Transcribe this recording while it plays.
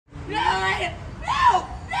Brian! No!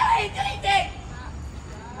 No, I didn't do anything!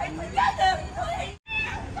 I forgot them!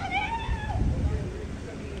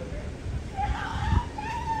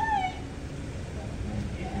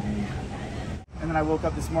 And then I woke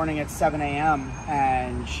up this morning at 7 a.m.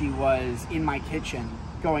 and she was in my kitchen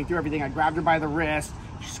going through everything. I grabbed her by the wrist,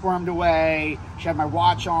 she squirmed away, she had my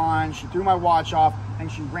watch on, she threw my watch off,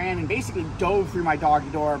 and she ran and basically dove through my doggy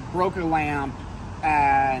door, broke her lamp,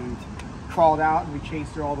 and crawled out, and we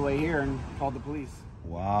chased her all the way here and called the police.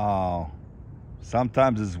 Wow.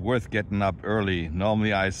 Sometimes it's worth getting up early.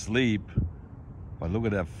 Normally I sleep, but look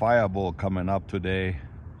at that fireball coming up today.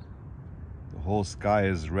 The whole sky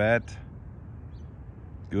is red.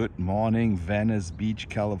 Good morning, Venice Beach,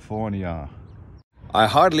 California. I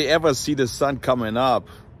hardly ever see the sun coming up,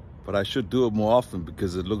 but I should do it more often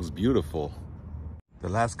because it looks beautiful. The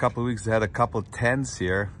last couple of weeks I had a couple tents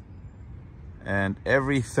here, and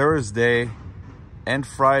every Thursday and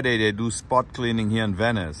Friday they do spot cleaning here in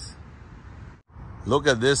Venice. Look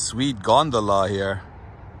at this sweet gondola here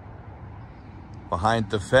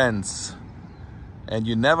behind the fence. And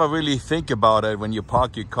you never really think about it when you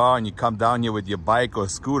park your car and you come down here with your bike or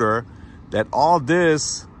scooter, that all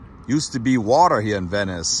this used to be water here in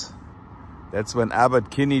Venice. That's when Abbot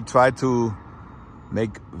Kinney tried to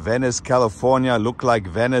make Venice, California look like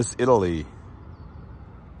Venice, Italy.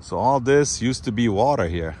 So all this used to be water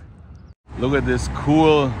here. Look at this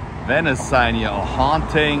cool Venice sign here, a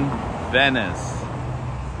haunting Venice.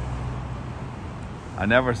 I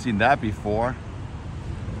never seen that before.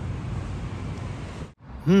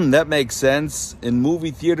 That makes sense. In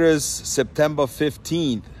movie theaters, September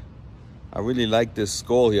 15th. I really like this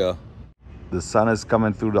skull here. The sun is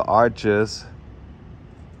coming through the arches.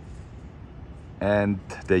 And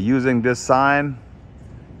they're using this sign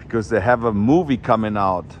because they have a movie coming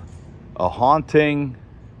out. A Haunting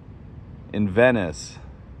in Venice.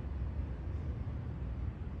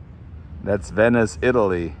 That's Venice,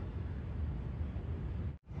 Italy.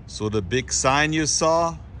 So the big sign you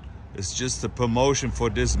saw, it's just a promotion for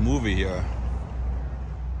this movie here.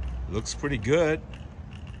 Looks pretty good.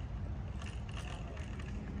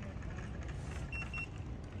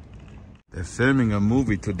 They're filming a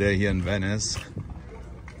movie today here in Venice.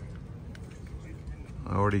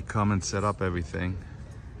 I already come and set up everything.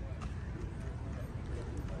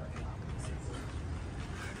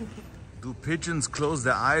 Do pigeons close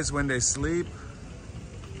their eyes when they sleep?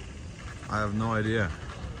 I have no idea.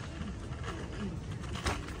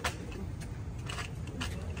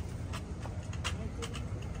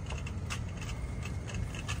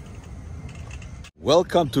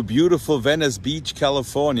 Welcome to beautiful Venice Beach,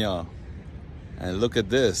 California. And look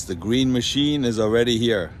at this, the green machine is already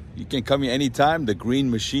here. You can come here anytime, the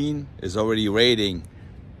green machine is already waiting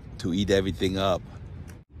to eat everything up.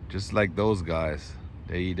 Just like those guys,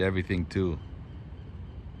 they eat everything too.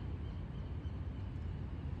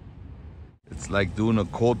 It's like doing a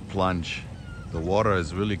cold plunge. The water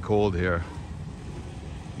is really cold here.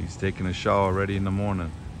 He's taking a shower already in the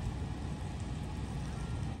morning.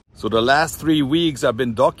 So the last 3 weeks I've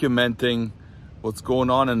been documenting what's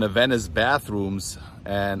going on in the Venice bathrooms,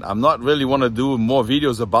 and I'm not really want to do more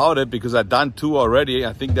videos about it because I've done 2 already.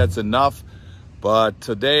 I think that's enough. But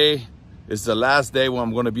today is the last day when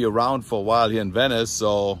I'm going to be around for a while here in Venice,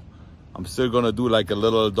 so I'm still going to do like a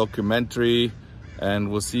little documentary,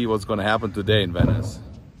 and we'll see what's going to happen today in Venice.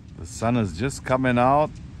 The sun is just coming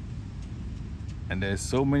out and there's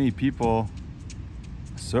so many people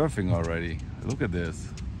surfing already. Look at this.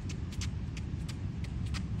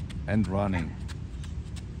 And running.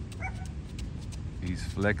 He's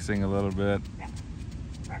flexing a little bit.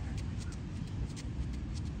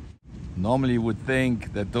 Normally you would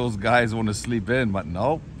think that those guys want to sleep in, but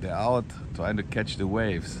nope, they're out trying to catch the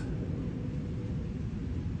waves.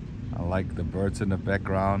 I like the birds in the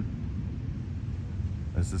background.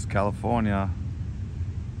 This is California.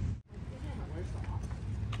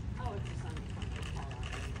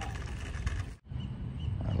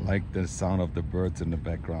 I like the sound of the birds in the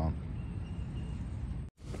background.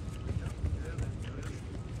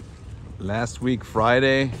 Last week,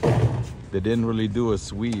 Friday, they didn't really do a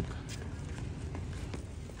sweep.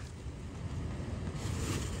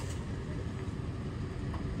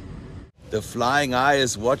 The flying eye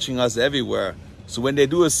is watching us everywhere. So when they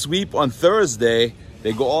do a sweep on Thursday,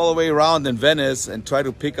 they go all the way around in Venice and try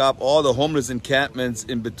to pick up all the homeless encampments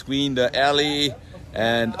in between the alley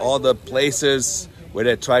and all the places where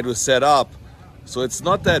they try to set up. So it's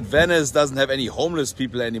not that Venice doesn't have any homeless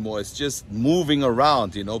people anymore. It's just moving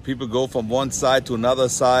around, you know. People go from one side to another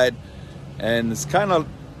side, and it's kind of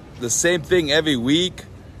the same thing every week.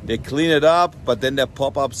 They clean it up, but then they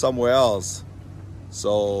pop up somewhere else.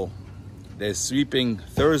 So They're sweeping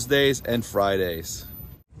Thursdays and Fridays.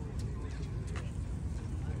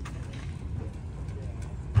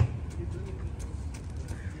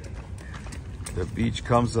 The beach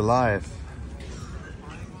comes alive.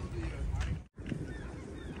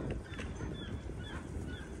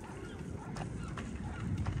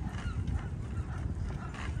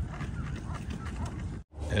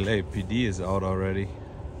 LAPD is out already.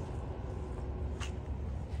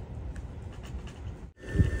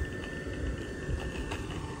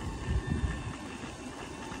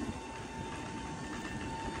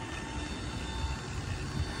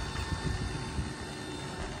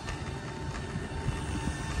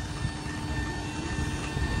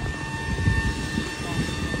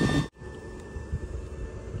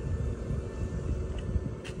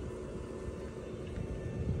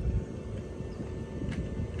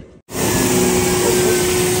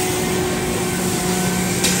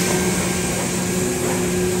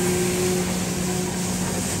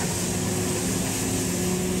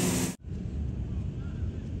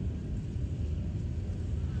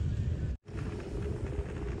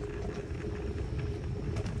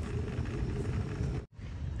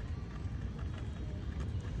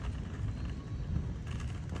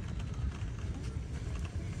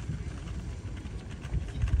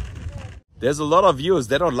 There's a lot of viewers,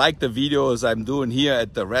 they don't like the videos I'm doing here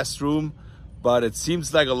at the restroom, but it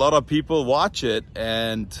seems like a lot of people watch it,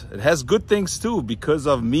 and it has good things too. Because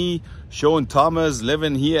of me showing Thomas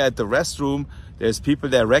living here at the restroom, there's people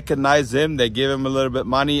that recognize him, they give him a little bit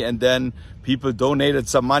money, and then people donated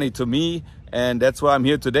some money to me, and that's why I'm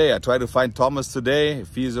here today. I try to find Thomas today.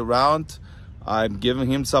 If he's around, I'm giving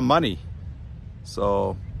him some money.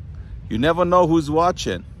 So you never know who's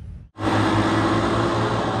watching.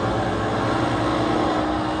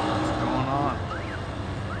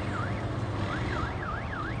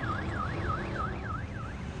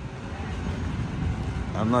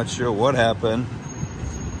 I'm not sure what happened.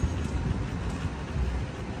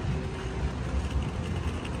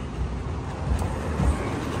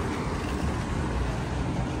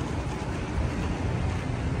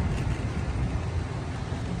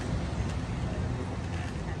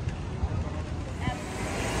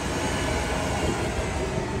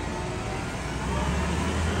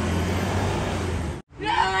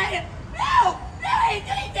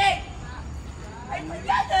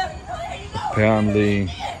 Apparently,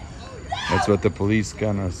 that's what the police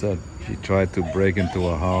scanner said. She tried to break into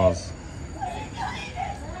a house.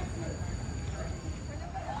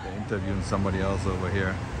 They're interviewing somebody else over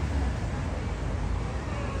here.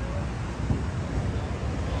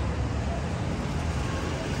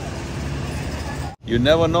 You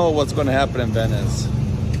never know what's going to happen in Venice.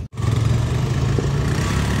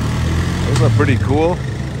 Those are pretty cool.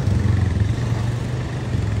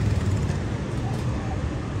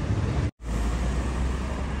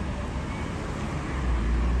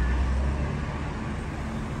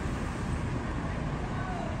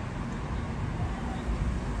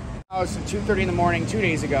 It's 2:30 in the morning 2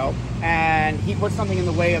 days ago, and he put something in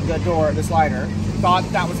the way of the door, the slider. Thought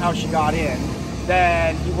that was how she got in.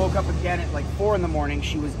 Then he woke up again at like 4 in the morning.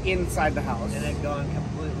 She was inside the house. And had gone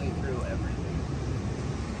completely through everything.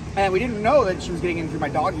 And we didn't know that she was getting in through my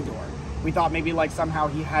doggy door. We thought maybe like somehow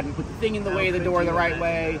he hadn't put the thing in the way of the door the right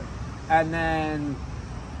way. And then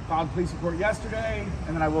filed a police report yesterday.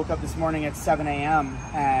 And then I woke up this morning at 7 a.m.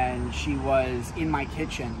 and she was in my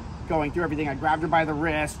kitchen going through everything. I grabbed her by the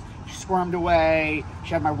wrist. She squirmed away.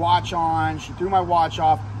 She had my watch on. She threw my watch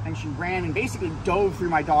off, and she ran and basically dove through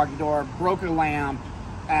my doggy door, broke her lamp,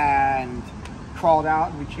 and crawled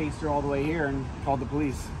out. And we chased her all the way here and called the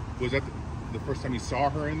police. Was that the first time you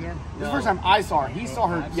saw her in there? This is the first time I saw her. He saw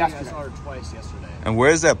her yesterday. I saw her twice yesterday. And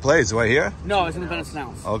where's that place? Right here? No, it's in the Venice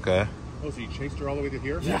Canals. Okay. Oh, so you chased her all the way to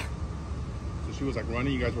here? Yeah. So she was like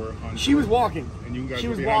running. You guys were on. She was walking. And you guys she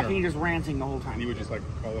were was behind walking her. and just ranting the whole time. And you would just like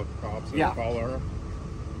call the cops and Yeah. follow her.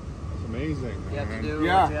 That's amazing. You have man. to do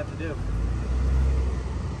Yeah. what you have to do.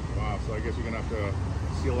 Wow. So I guess you're gonna have to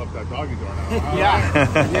seal up that doggy door now.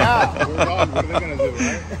 Yeah. Yeah. Poor dog. What are they gonna do,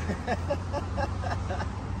 right?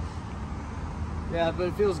 Yeah, but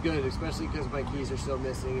it feels good, especially because my keys are still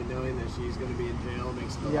missing, and knowing that she's going to be in jail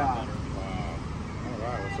makes it a Yeah. lot better. Wow. All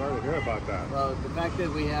right. Well, sorry to hear about that. Well, the fact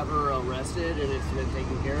that we have her arrested and it's been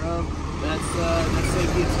taken care of, that's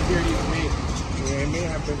safety and security for me. Yeah, it may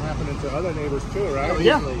have been happening to other neighbors too, right?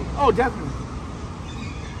 Yeah. Easily. Oh, definitely.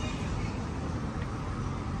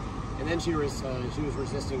 And then she was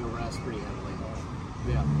resisting arrest pretty heavily.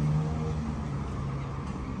 Yeah.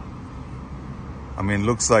 I mean,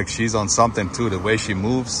 looks like she's on something too, the way she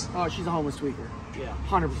moves. Oh, she's a homeless tweaker. Yeah.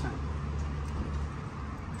 100%.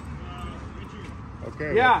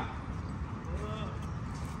 Okay. Yeah.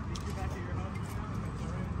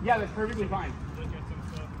 Yeah, that's perfectly fine.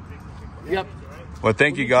 Yep. Well,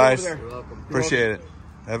 thank you guys. Over there. You're welcome. Appreciate it.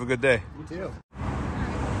 Have a good day. You too.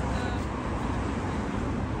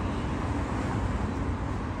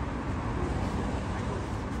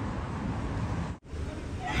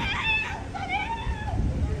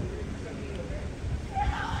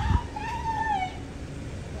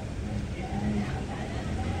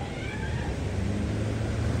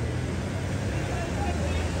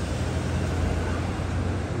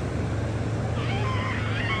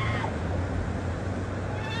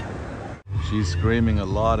 She's screaming a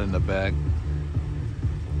lot in the back.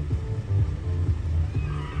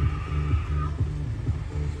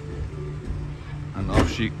 And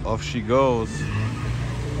off she goes.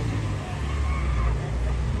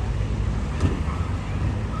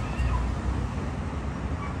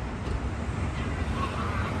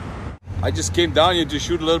 I just came down here to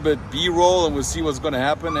shoot a little bit B-roll and we'll see what's gonna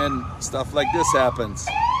happen, and stuff like this happens.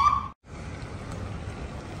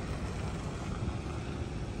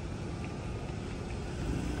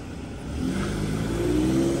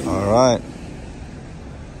 All right,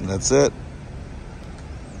 that's it.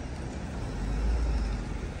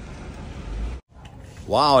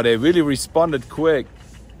 Wow, they really responded quick.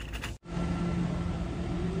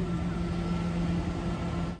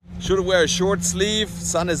 Should wear a short sleeve.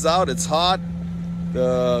 Sun is out, it's hot.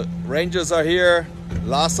 The rangers are here.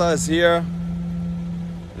 Lhasa is here.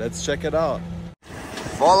 Let's check it out.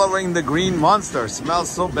 Following the green monster. Smells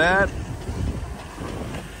so bad.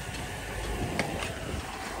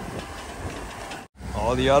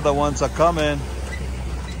 All the other ones are coming.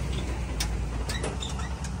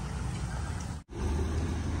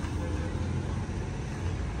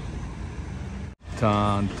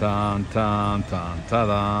 Tan tan tan tan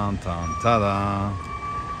ta-dan tan ta-dan.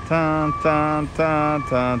 Tan tan tan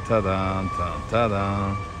tan ta-dan tan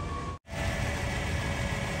ta-dan.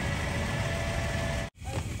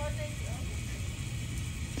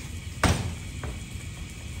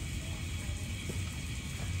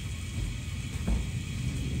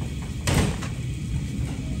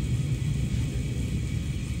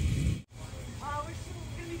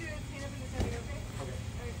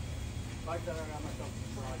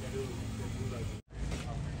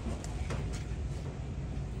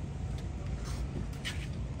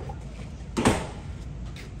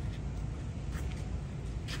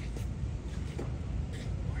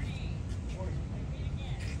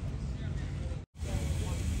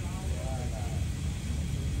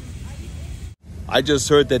 I just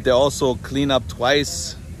heard that they also clean up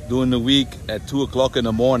twice during the week at 2 o'clock in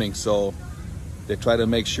the morning, so they try to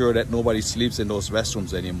make sure that nobody sleeps in those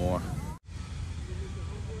restrooms anymore.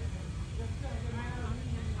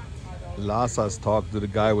 Lasa's talked to the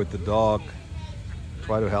guy with the dog,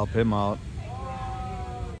 try to help him out.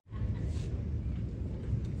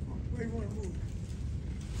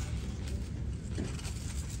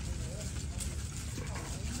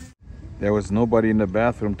 There was nobody in the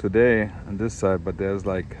bathroom today on this side, but there's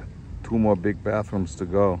like 2 more big bathrooms to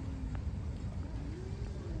go.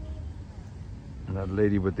 And that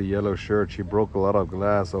lady with the yellow shirt, she broke a lot of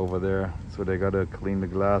glass over there, so they gotta clean the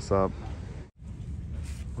glass up.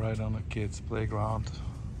 Right on the kids' playground.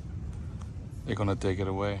 They're gonna take it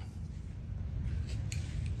away.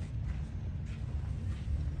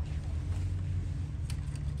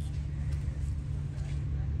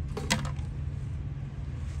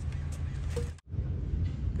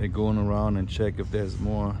 They're going around and check if there's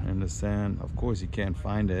more in the sand. Of course you can't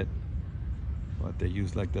find it, but they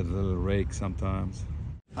use like that little rake sometimes.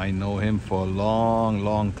 I know him for a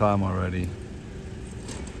long time already.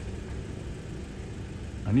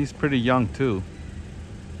 And he's pretty young too.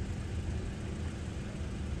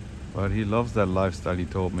 But he loves that lifestyle, he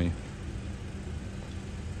told me.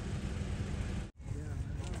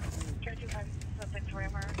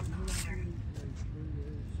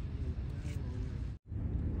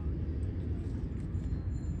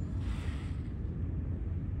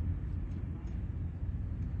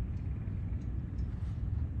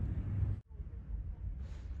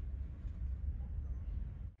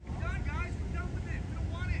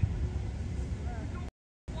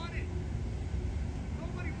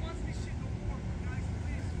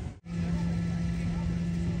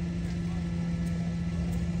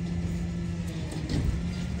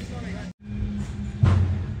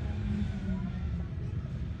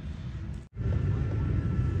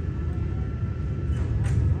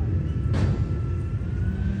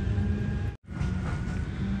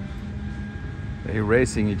 They're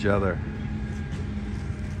racing each other.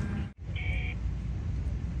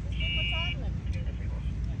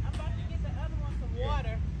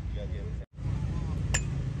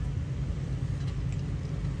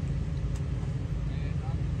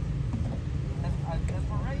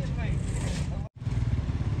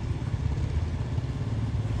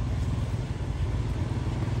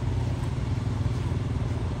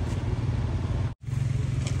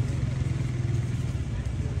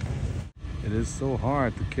 It is so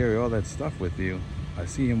hard to carry all that stuff with you. I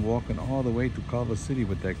see him walking all the way to Culver City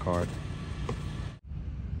with that cart.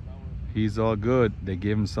 He's all good. They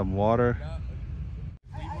gave him some water.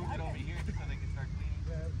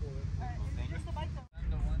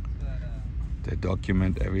 They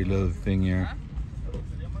document every little thing here. I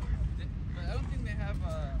don't think they have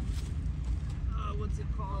what's it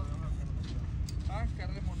called?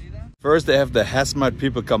 First they have the hazmat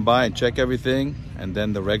people come by and check everything, and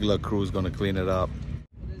then the regular crew is gonna clean it up.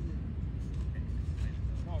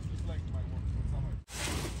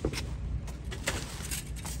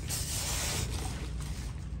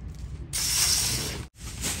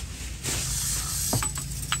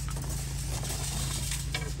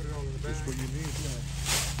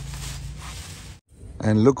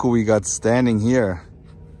 And look who we got standing here.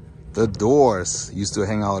 The Doors used to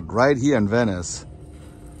hang out right here in Venice.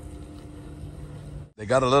 They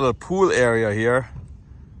got a little pool area here,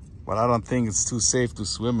 but I don't think it's too safe to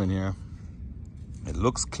swim in here. It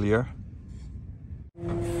looks clear. The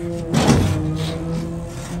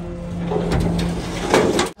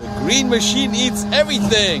green machine eats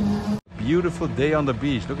everything. Beautiful day on the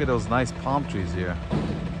beach. Look at those nice palm trees here.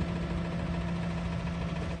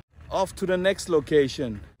 Off to the next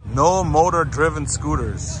location. No motor-driven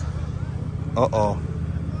scooters. Uh-oh.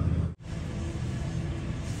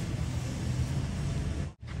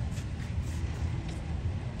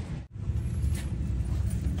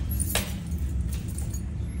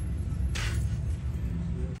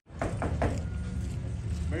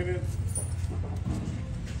 Made it.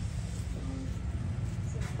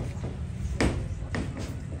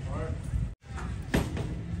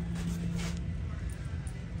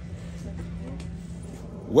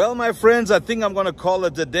 Well, my friends, I think I'm gonna call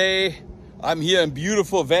it a day. I'm here in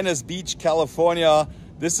beautiful Venice Beach, California.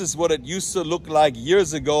 This is what it used to look like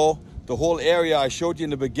years ago. The whole area I showed you in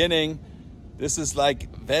the beginning. This is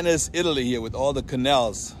like Venice, Italy here with all the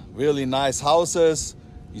canals. Really nice houses.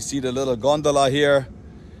 You see the little gondola here.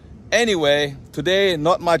 Anyway, today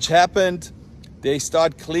not much happened. They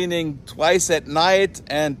start cleaning twice at night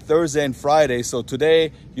and Thursday and Friday. So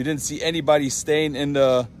today you didn't see anybody staying in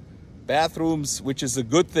the bathrooms, which is a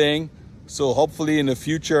good thing. So hopefully in the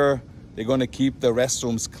future they're going to keep the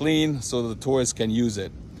restrooms clean so the tourists can use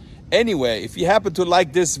it. Anyway, if you happen to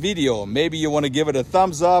like this video, maybe you want to give it a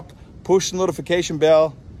thumbs up, push the notification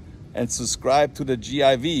bell, and subscribe to the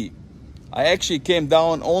GIV. I actually came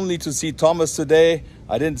down only to see Thomas today.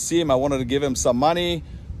 I didn't see him. I wanted to give him some money,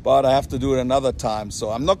 but I have to do it another time. So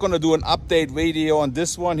I'm not going to do an update video on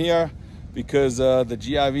this one here because the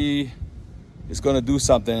GIV is going to do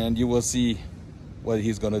something and you will see what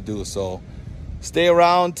he's going to do. So stay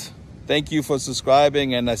around. Thank you for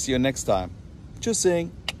subscribing and I see you next time. Tschüssing.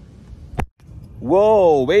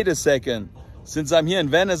 Whoa, wait a second. Since I'm here in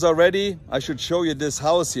Venice already, I should show you this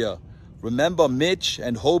house here. Remember Mitch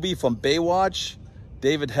and Hobie from Baywatch?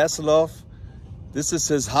 David Hasselhoff? This is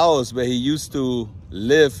his house where he used to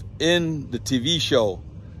live in the TV show.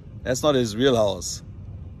 That's not his real house.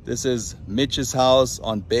 This is Mitch's house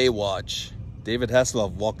on Baywatch. David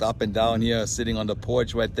Hasselhoff walked up and down here, sitting on the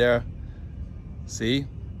porch right there. See?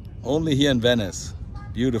 Only here in Venice.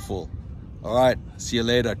 Beautiful. All right, see you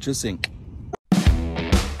later. Tschüssing.